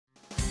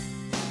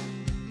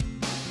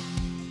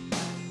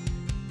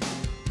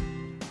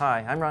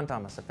Hi, I'm Ron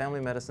Thomas, a family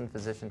medicine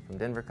physician from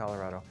Denver,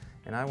 Colorado,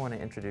 and I want to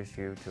introduce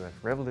you to a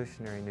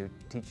revolutionary new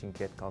teaching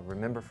kit called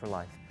Remember for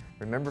Life.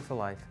 Remember for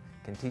Life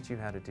can teach you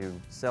how to do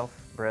self,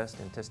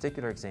 breast, and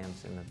testicular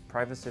exams in the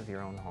privacy of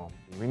your own home.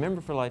 The Remember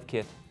for Life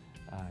kit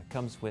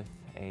comes with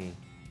a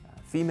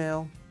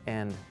female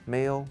and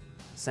male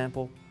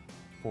sample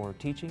for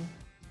teaching,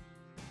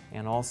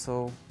 and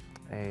also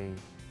a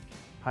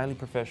highly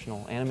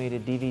professional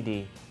animated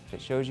DVD that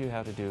shows you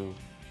how to do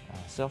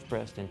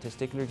self-breast and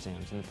testicular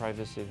exams in the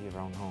privacy of your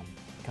own home.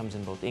 It comes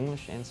in both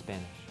English and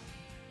Spanish.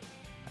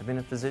 I've been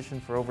a physician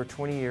for over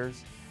 20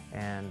 years,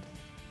 and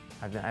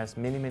I've been asked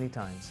many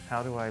times,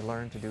 how do I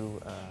learn to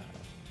do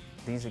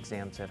these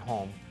exams at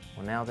home?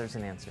 Well, now there's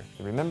an answer.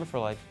 The Remember for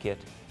Life kit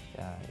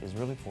is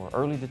really for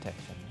early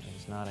detection.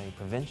 It's not a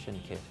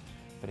prevention kit,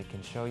 but it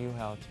can show you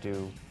how to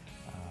do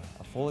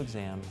a full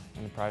exam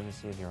in the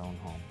privacy of your own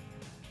home.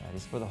 It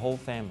is for the whole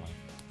family.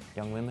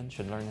 Young women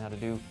should learn how to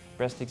do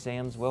breast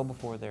exams well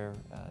before they're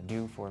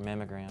due for a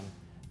mammogram,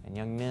 and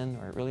young men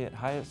are really at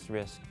highest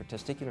risk for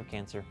testicular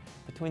cancer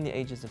between the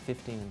ages of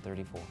 15 and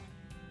 34.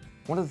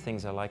 One of the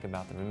things I like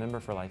about the Remember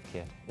for Life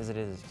kit is that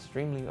it is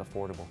extremely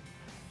affordable,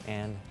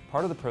 and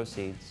part of the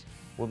proceeds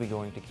will be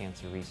going to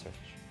cancer research.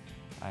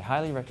 I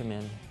highly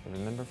recommend the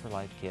Remember for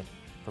Life kit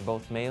for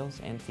both males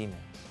and females.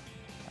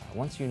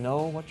 Once you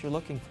know what you're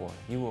looking for,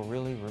 you will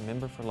really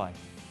remember for life.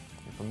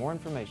 And for more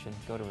information,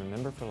 go to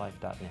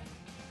rememberforlife.net.